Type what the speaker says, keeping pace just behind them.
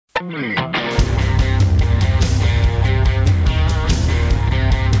Welcome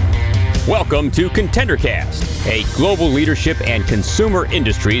to ContenderCast, a global leadership and consumer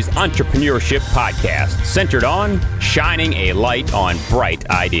industries entrepreneurship podcast centered on shining a light on bright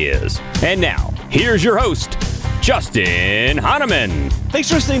ideas. And now, here's your host, Justin Hahnemann. Thanks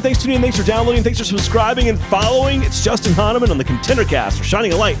for listening, thanks for tuning in, thanks for downloading, thanks for subscribing and following. It's Justin Hahnemann on the ContenderCast for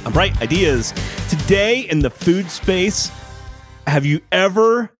shining a light on bright ideas. Today in the food space, have you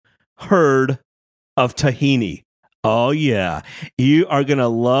ever heard of tahini? Oh, yeah. You are going to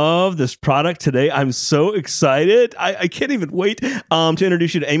love this product today. I'm so excited. I can't even wait to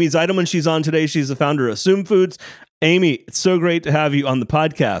introduce you to Amy Zeidelman. She's on today. She's the founder of Assume Foods. Amy, it's so great to have you on the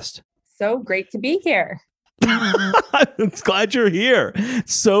podcast. So great to be here. I'm glad you're here.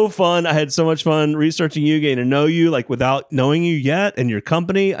 So fun. I had so much fun researching you, getting to know you, like without knowing you yet, and your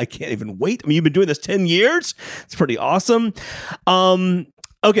company. I can't even wait. I mean, you've been doing this 10 years. It's pretty awesome.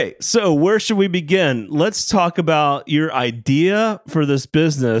 Okay, so where should we begin? Let's talk about your idea for this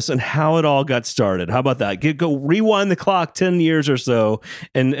business and how it all got started. How about that? Go rewind the clock 10 years or so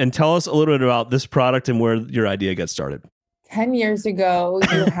and tell us a little bit about this product and where your idea got started. 10 years ago,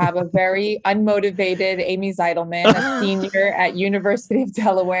 you have a very unmotivated Amy Zeidelman, a senior at University of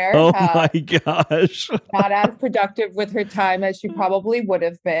Delaware. Oh my gosh. Not as productive with her time as she probably would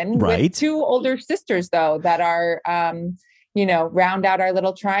have been. Right. With two older sisters, though, that are... round out our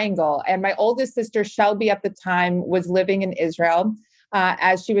little triangle. And my oldest sister, Shelby, at the time was living in Israel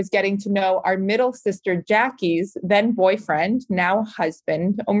as she was getting to know our middle sister, Jackie's then boyfriend, now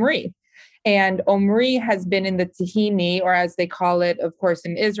husband, Omri. And Omri has been in the tahini, or as they call it, of course,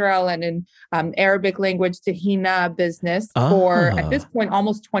 in Israel and in Arabic language, tahina business for, at this point,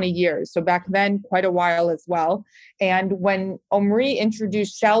 almost 20 years. So back then, quite a while as well. And when Omri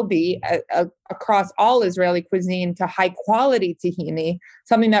introduced Shelby across all Israeli cuisine to high quality tahini,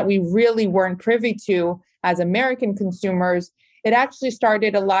 something that we really weren't privy to as American consumers, it actually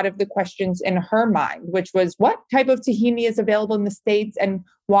started a lot of the questions in her mind, which was what type of tahini is available in the States and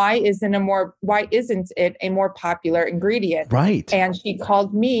why isn't it a more popular ingredient? Right. And she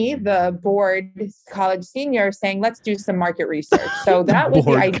called me, the board college senior, saying, let's do some market research. So that was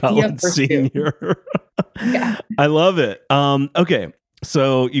the idea for senior. Yeah. I love it. Okay.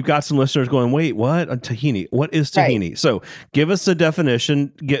 So you've got some listeners going, wait, what? Tahini. What is tahini? Right. So give us a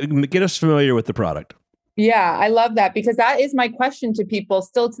definition. Get us familiar with the product. Yeah, I love that because that is my question to people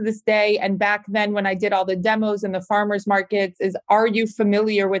still to this day. And back then when I did all the demos in the farmers markets is, are you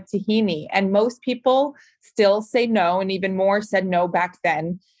familiar with tahini? And most people still say no, and even more said no back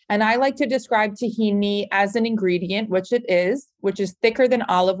then. And I like to describe tahini as an ingredient, which is thicker than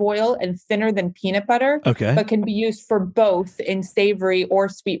olive oil and thinner than peanut butter, but can be used for both in savory or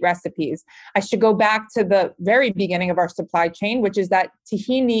sweet recipes. I should go back to the very beginning of our supply chain, which is that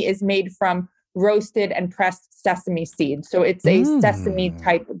tahini is made from roasted and pressed sesame seeds. So it's a sesame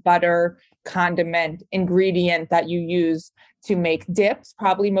type butter condiment ingredient that you use to make dips,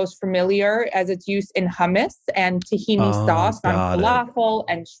 probably most familiar as its use in hummus and tahini sauce on falafel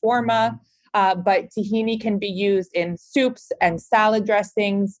and shawarma. But tahini can be used in soups and salad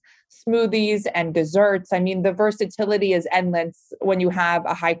dressings, smoothies and desserts. I mean, the versatility is endless when you have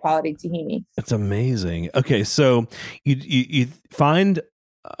a high quality tahini. That's amazing. Okay, so you find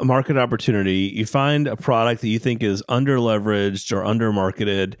a market opportunity, you find a product that you think is under leveraged or under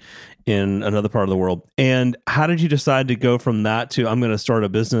marketed in another part of the world. And how did you decide to go from that to, I'm going to start a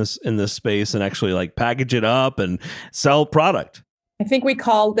business in this space and actually like package it up and sell product? I think we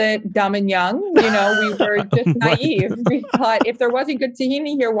called it dumb and young. We were just naive. We thought if there wasn't good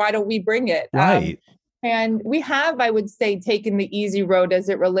tahini here, why don't we bring it? Right. And we have, I would say, taken the easy road as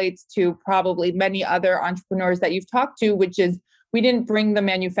it relates to probably many other entrepreneurs that you've talked to, which is we didn't bring the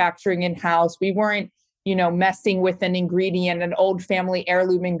manufacturing in-house. We weren't, messing with an ingredient, an old family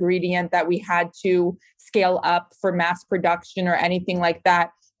heirloom ingredient that we had to scale up for mass production or anything like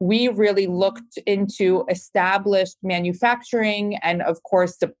that. We really looked into established manufacturing and, of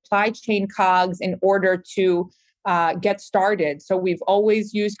course, supply chain cogs in order to get started. So we've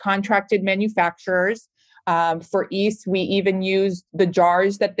always used contracted manufacturers. For East, we even used the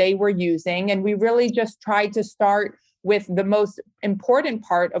jars that they were using. And we really just tried to start with the most important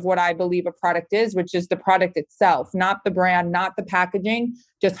part of what I believe a product is, which is the product itself, not the brand, not the packaging,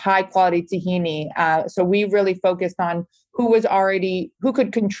 just high quality tahini. So we really focused on who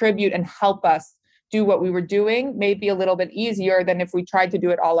could contribute and help us do what we were doing, maybe a little bit easier than if we tried to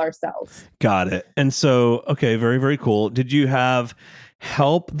do it all ourselves. Got it. And so, okay, very, very cool. Did you have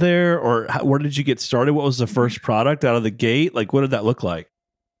help there, or where did you get started? What was the first product out of the gate? Like, what did that look like?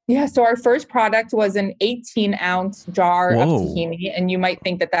 Yeah, so our first product was an 18-ounce jar of Whoa. tahini. And you might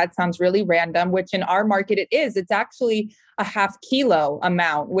think that that sounds really random, which in our market it is. It's actually a half kilo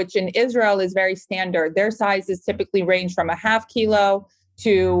amount, which in Israel is very standard. Their sizes typically range from a half kilo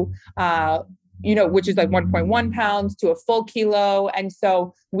to, which is like 1.1 pounds to a full kilo. And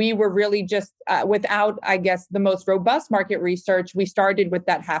so we were really just without, I guess, the most robust market research, we started with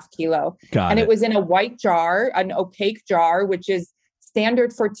that half kilo. Got and it. it was in a white jar, an opaque jar, which is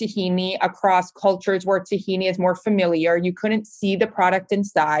standard for tahini across cultures where tahini is more familiar. You couldn't see the product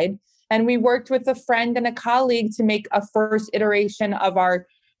inside. And we worked with a friend and a colleague to make a first iteration of our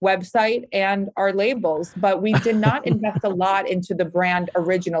website and our labels, but we did not invest a lot into the brand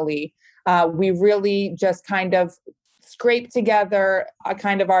originally. We really just kind of scraped together a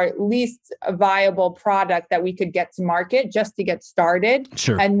kind of our least viable product that we could get to market just to get started.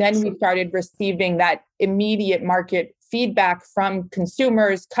 Sure. And then we started receiving that immediate market feedback from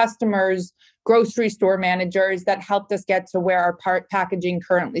consumers, customers, grocery store managers that helped us get to where our packaging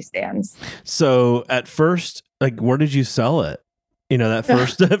currently stands. So at first, like, where did you sell it?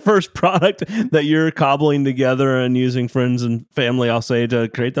 That first product that you're cobbling together and using friends and family, I'll say, to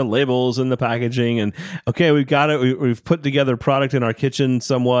create the labels and the packaging. And okay, we've got it. We've put together product in our kitchen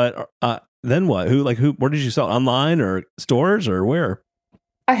somewhat. Then what? Where did you sell it? Online or stores or where?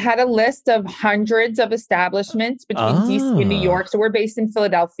 I had a list of hundreds of establishments between DC and New York. So we're based in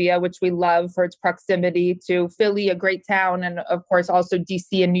Philadelphia, which we love for its proximity to Philly, a great town. And of course, also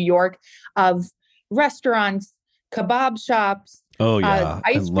DC and New York, of restaurants, kebab shops,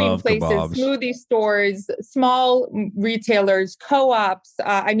 ice cream places, kebabs, smoothie stores, small retailers, co-ops.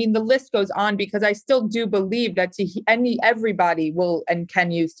 The list goes on because I still do believe that everybody will and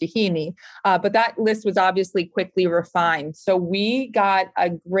can use tahini. But that list was obviously quickly refined. So we got a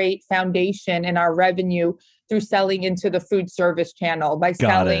great foundation in our revenue through selling into the food service channel by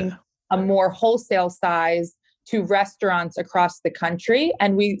selling a more wholesale size to restaurants across the country.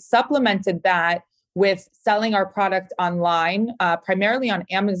 And we supplemented that with selling our product online, primarily on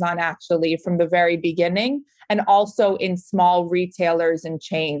Amazon, actually, from the very beginning, and also in small retailers and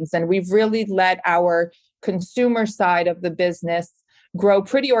chains. And we've really let our consumer side of the business grow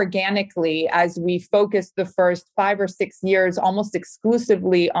pretty organically as we focused the first 5 or 6 years almost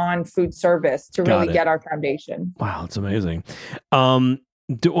exclusively on food service to really get our foundation. Wow, it's amazing.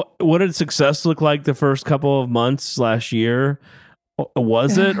 What did success look like the first couple of months / year?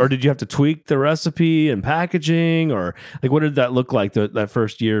 Was it, or did you have to tweak the recipe and packaging, or like what did that look like that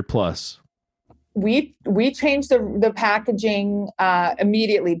first year plus? We changed the packaging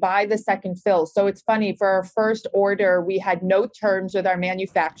immediately by the second fill. So it's funny, for our first order, we had no terms with our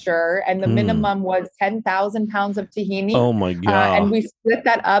manufacturer, and the minimum was 10,000 pounds of tahini. Oh my God. And we split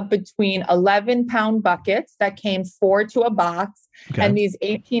that up between 11-pound buckets that came 4 to a box, and these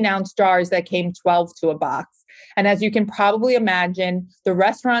 18-ounce jars that came 12 to a box. And as you can probably imagine, the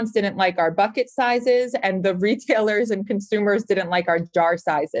restaurants didn't like our bucket sizes, and the retailers and consumers didn't like our jar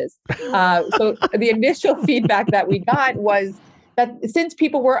sizes. So the initial feedback that we got was that since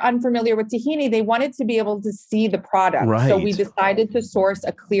people were unfamiliar with tahini, they wanted to be able to see the product. Right. So we decided to source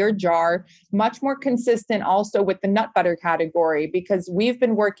a clear jar, much more consistent also with the nut butter category, because we've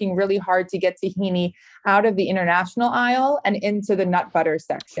been working really hard to get tahini out of the international aisle and into the nut butter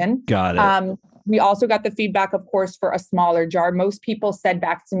section. Got it. We also got the feedback, of course, for a smaller jar. Most people said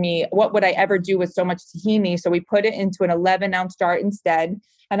back to me, what would I ever do with so much tahini? So we put it into an 11-ounce jar instead.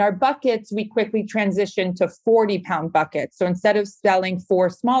 And our buckets, we quickly transitioned to 40-pound buckets. So instead of selling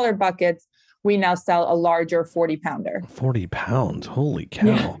 4 smaller buckets, we now sell a larger 40-pounder. 40 pounds. Holy cow.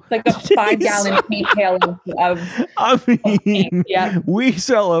 Yeah, like a 5-gallon paint pail of paint. Yeah. We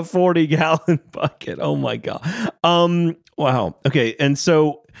sell a 40-gallon bucket. Oh my God. Wow. Okay. And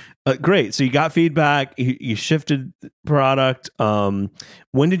so, great. So you got feedback, you shifted product.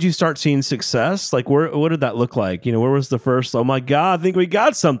 When did you start seeing success? Like, what did that look like? Where was the first, oh my God, I think we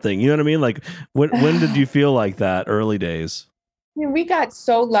got something, you know what I mean? Like, when did you feel like that early days? We got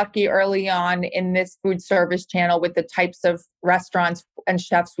so lucky early on in this food service channel with the types of restaurants and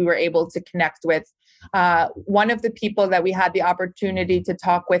chefs we were able to connect with. One of the people that we had the opportunity to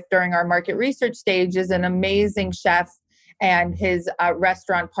talk with during our market research stage is an amazing chef and his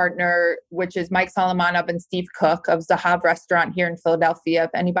restaurant partner, which is Mike Solomonov and Steve Cook of Zahav Restaurant here in Philadelphia,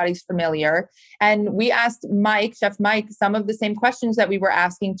 if anybody's familiar. And we asked Chef Mike, some of the same questions that we were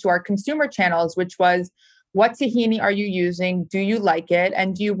asking to our consumer channels, which was, what tahini are you using? Do you like it?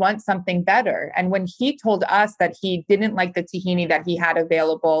 And do you want something better? And when he told us that he didn't like the tahini that he had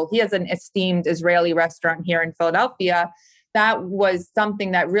available, he has an esteemed Israeli restaurant here in Philadelphia. that was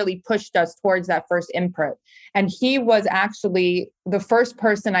something that really pushed us towards that first input. And he was actually the first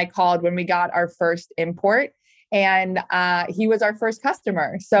person I called when we got our first import. And he was our first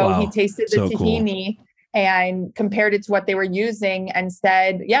customer. So Wow. he tasted the tahini and compared it to what they were using and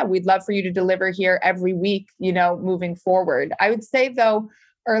said, yeah, we'd love for you to deliver here every week, moving forward. I would say, though,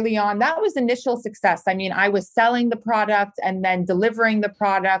 early on, that was initial success. I mean, I was selling the product and then delivering the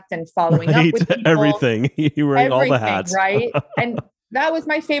product and following up with people. Everything. You were wearing all the hats. Right. And that was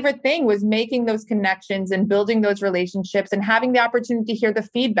my favorite thing, was making those connections and building those relationships and having the opportunity to hear the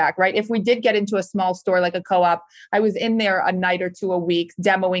feedback, right? If we did get into a small store like a co-op, I was in there a night or two a week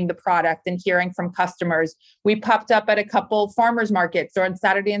demoing the product and hearing from customers. We popped up at a couple farmers markets, or on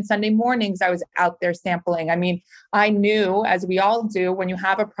Saturday and Sunday mornings, I was out there sampling. I mean, I knew, as we all do, when you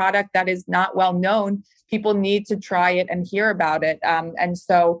have a product that is not well known, people need to try it and hear about it. And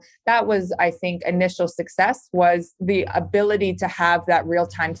so that was, I think, initial success, was the ability to have that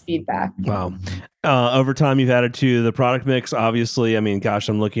real-time feedback. Wow. Over time, you've added to the product mix, obviously. I mean, gosh,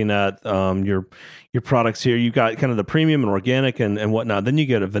 I'm looking at your products here. You've got kind of the premium and organic and whatnot. Then you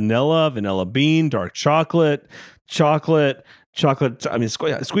get a vanilla bean, dark chocolate. I mean,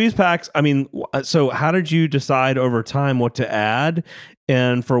 squeeze packs. I mean, so how did you decide over time what to add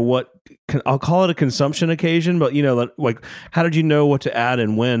and for what? I'll call it a consumption occasion, but like how did you know what to add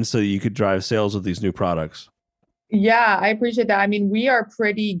and when so that you could drive sales with these new products? Yeah, I appreciate that. I mean, we are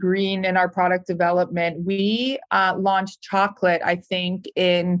pretty green in our product development. We launched chocolate, I think,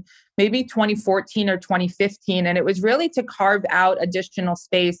 in maybe 2014 or 2015. And it was really to carve out additional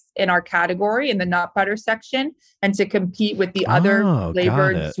space in our category in the nut butter section and to compete with the other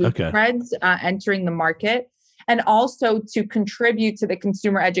flavored sweetbreads entering the market. And also to contribute to the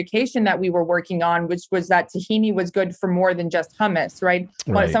consumer education that we were working on, which was that tahini was good for more than just hummus, right?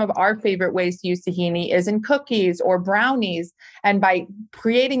 Some of our favorite ways to use tahini is in cookies or brownies. And by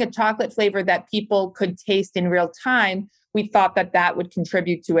creating a chocolate flavor that people could taste in real time, we thought that that would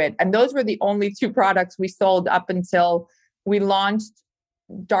contribute to it. And those were the only two products we sold up until we launched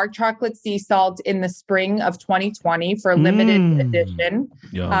dark chocolate sea salt in the spring of 2020 for a limited edition.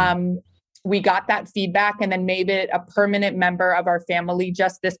 We got that feedback and then made it a permanent member of our family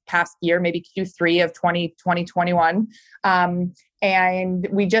just this past year, maybe Q3 of 2021. And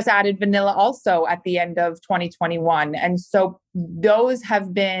we just added vanilla also at the end of 2021. And so those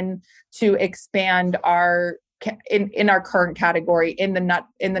have been to expand our in our current category in the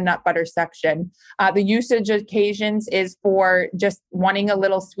nut butter section. The usage occasions is for just wanting a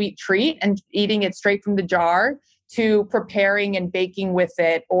little sweet treat and eating it straight from the jar, to preparing and baking with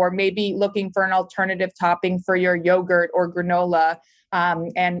it, or maybe looking for an alternative topping for your yogurt or granola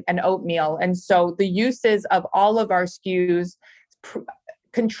and oatmeal. And so the uses of all of our SKUs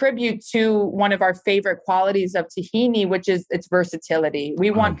contribute to one of our favorite qualities of tahini, which is its versatility. We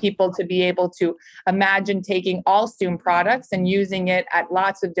want people to be able to imagine taking all Soom products and using it at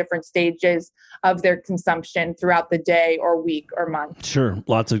lots of different stages of their consumption throughout the day or week or month. Sure.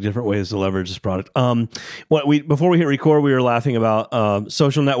 Lots of different ways to leverage this product. Before we hit record, we were laughing about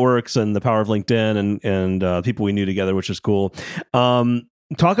social networks and the power of LinkedIn and people we knew together, which is cool.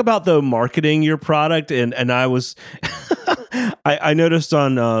 Talk about marketing your product. And I was, I noticed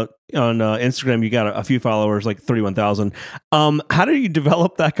on Instagram, you got a few followers, like 31,000. How do you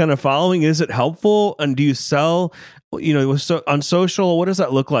develop that kind of following? Is it helpful? And do you sell, on social? What does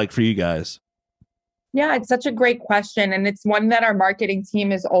that look like for you guys? Yeah, it's such a great question. And it's one that our marketing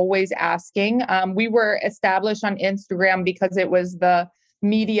team is always asking. We were established on Instagram because it was the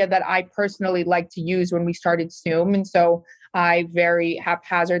media that I personally like to use when we started Soom. And so I very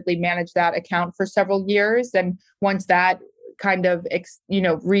haphazardly managed that account for several years. And once that kind of, I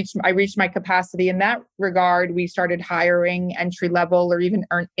reached my capacity in that regard, we started hiring entry level or even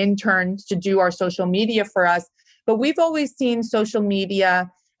interns to do our social media for us. But we've always seen social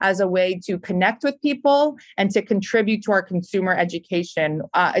media as a way to connect with people and to contribute to our consumer education.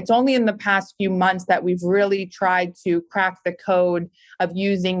 It's only in the past few months that we've really tried to crack the code of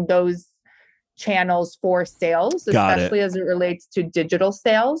using those channels for sales, especially as it relates to digital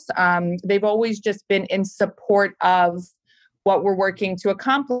sales. They've always just been in support of what we're working to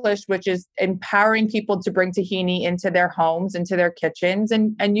accomplish, which is empowering people to bring tahini into their homes, into their kitchens,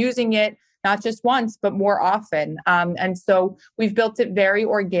 and using it not just once, but more often. And so we've built it very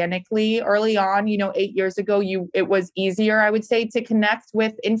organically early on. 8 years ago, it was easier, I would say, to connect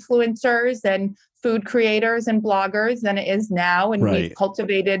with influencers and food creators and bloggers than it is now. And we've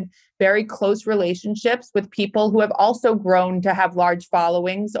cultivated very close relationships with people who have also grown to have large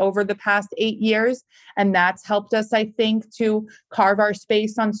followings over the past 8 years. And that's helped us, I think, to carve our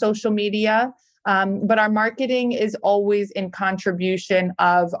space on social media. But our marketing is always in contribution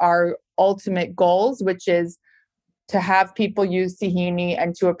of our ultimate goals, which is to have people use tahini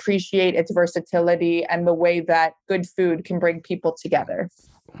and to appreciate its versatility and the way that good food can bring people together.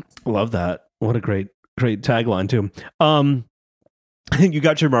 Love that. What a great tagline too. You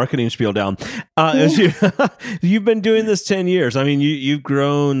got your marketing spiel down. As you've been doing this 10 years. I mean, you've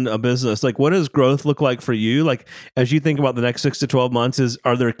grown a business. Like, what does growth look like for you? Like, as you think about the next 6 to 12 months,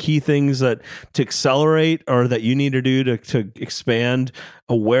 are there key things that to accelerate or that you need to do to expand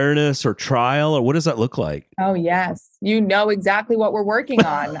awareness or trial, or what does that look like? Oh, yes. You know exactly what we're working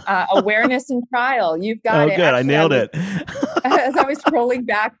on. Awareness and trial. You've got it. Oh, good. Actually, I nailed it. As I was scrolling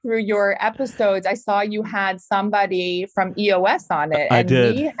back through your episodes, I saw you had somebody from EOS on it. I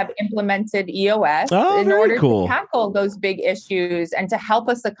did. We have implemented EOS in order to tackle those big issues and to help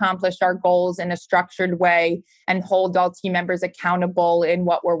us accomplish our goals in a structured way and hold all team members accountable in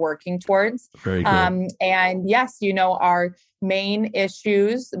what we're working towards. Very cool. And yes, our main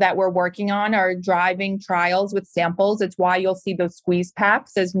issues that we're working on are driving trials with samples. It's why you'll see those squeeze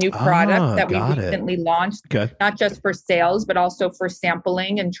packs as new products that we recently launched, not just for sales, but also for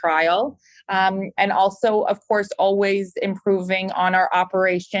sampling and trial. And also, of course, always improving on our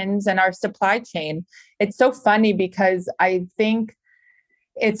operations and our supply chain. It's so funny because I think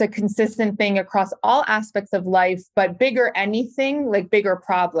it's a consistent thing across all aspects of life, but bigger anything, like bigger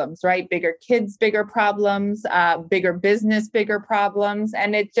problems, right? Bigger kids, bigger problems, bigger business, bigger problems.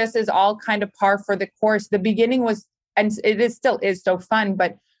 And it just is all kind of par for the course. The beginning was, and still is so fun,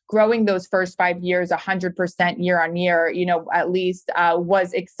 but growing those first 5 years, 100% year on year, at least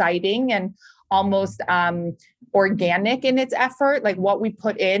was exciting and almost organic in its effort. Like what we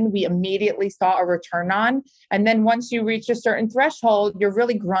put in, we immediately saw a return on. And then once you reach a certain threshold, you're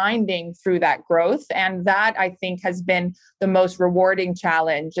really grinding through that growth. And that, I think, has been the most rewarding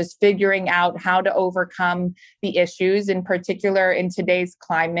challenge, just figuring out how to overcome the issues, in particular in today's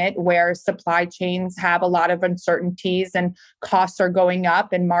climate where supply chains have a lot of uncertainties and costs are going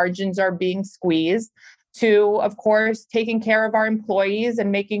up and margins are being squeezed, to, of course, taking care of our employees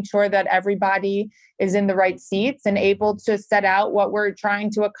and making sure that everybody is in the right seats and able to set out what we're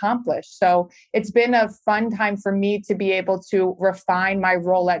trying to accomplish. So it's been a fun time for me to be able to refine my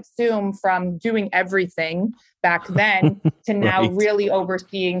role at Zoom from doing everything back then to now really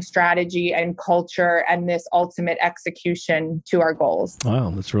overseeing strategy and culture and this ultimate execution to our goals. Wow,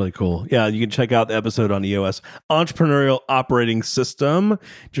 that's really cool. Yeah, you can check out the episode on EOS, Entrepreneurial Operating System.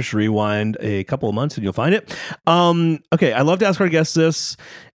 Just rewind a couple of months and you'll find it. Okay, I love to ask our guests this.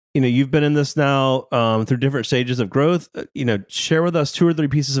 You've been in this now through different stages of growth. Share with us 2 or 3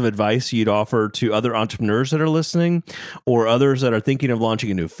 pieces of advice you'd offer to other entrepreneurs that are listening or others that are thinking of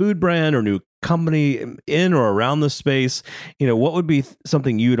launching a new food brand or new company in or around the space. What would be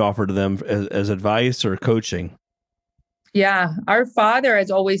something you'd offer to them as advice or coaching? Yeah, our father has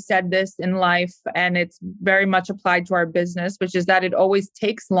always said this in life, and it's very much applied to our business, which is that it always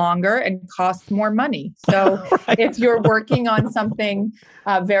takes longer and costs more money. So if you're working on something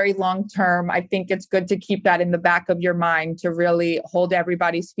very long term, I think it's good to keep that in the back of your mind to really hold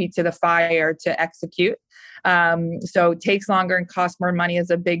everybody's feet to the fire to execute. So it takes longer and costs more money is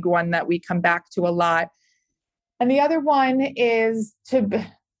a big one that we come back to a lot. And the other one is to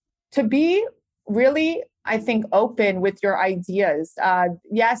be really, I think, open with your ideas.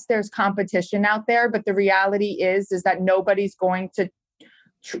 Yes, there's competition out there, but the reality is that nobody's going to,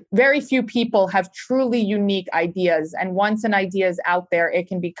 very few people have truly unique ideas. And once an idea is out there, it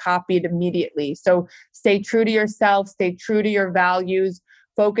can be copied immediately. So stay true to yourself, stay true to your values,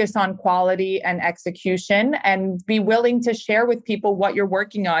 focus on quality and execution, and be willing to share with people what you're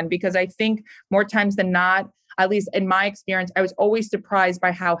working on. Because I think more times than not, at least in my experience, I was always surprised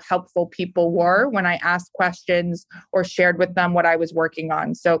by how helpful people were when I asked questions or shared with them what I was working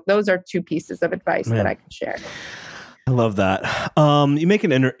on. So those are 2 pieces of advice that I can share. I love that. You make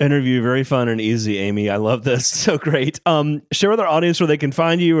an interview very fun and easy, Amy. I love this. So great. Share with our audience where they can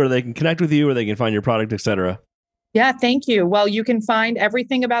find you, or they can connect with you, or they can find your product, etc. Yeah, thank you. Well, you can find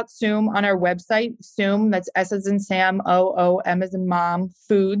everything about Soom on our website, Soom, that's S as in Sam, O, M as in Mom,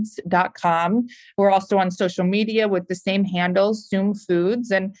 foods.com. We're also on social media with the same handles, Soom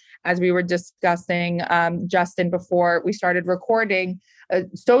Foods. And as we were discussing, Justin, before we started recording,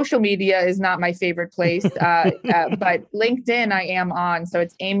 social media is not my favorite place, but LinkedIn I am on. So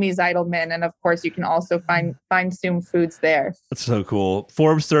it's Amy Zeidelman. And of course, you can also find Soom Foods there. That's so cool.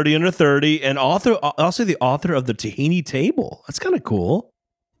 Forbes 30 Under 30 and also the author of the Tahini Table. That's kind of cool.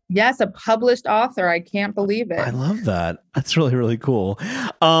 Yes, a published author. I can't believe it. I love that. That's really, really cool.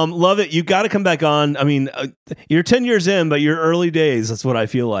 Love it. You got to come back on. I mean, you're 10 years in, but you're early days. That's what I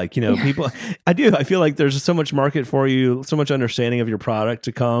feel like. You know, people, I feel like there's so much market for you, so much understanding of your product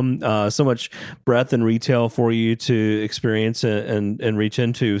to come, so much breadth and retail for you to experience and reach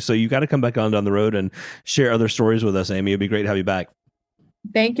into. So you got to come back on down the road and share other stories with us, Amy. It'd be great to have you back.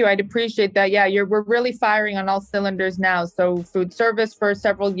 Thank you. I'd appreciate that. Yeah, we're really firing on all cylinders now. So food service for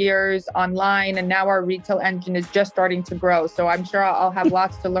several years, online, and now our retail engine is just starting to grow. So I'm sure I'll have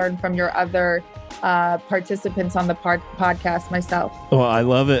lots to learn from your other participants on the podcast myself. Well, I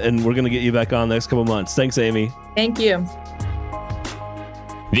love it. And we're going to get you back on the next couple months. Thanks, Amy. Thank you.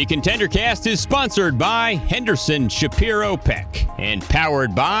 The ContenderCast is sponsored by Henderson Shapiro Peck and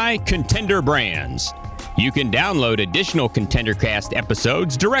powered by Contender Brands. You can download additional ContenderCast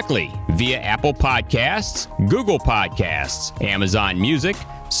episodes directly via Apple Podcasts, Google Podcasts, Amazon Music,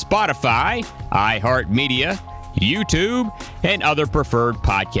 Spotify, iHeartMedia, YouTube, and other preferred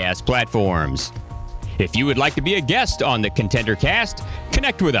podcast platforms. If you would like to be a guest on the ContenderCast,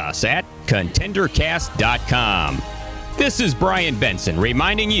 connect with us at contendercast.com. This is Brian Benson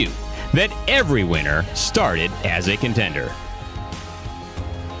reminding you that every winner started as a contender.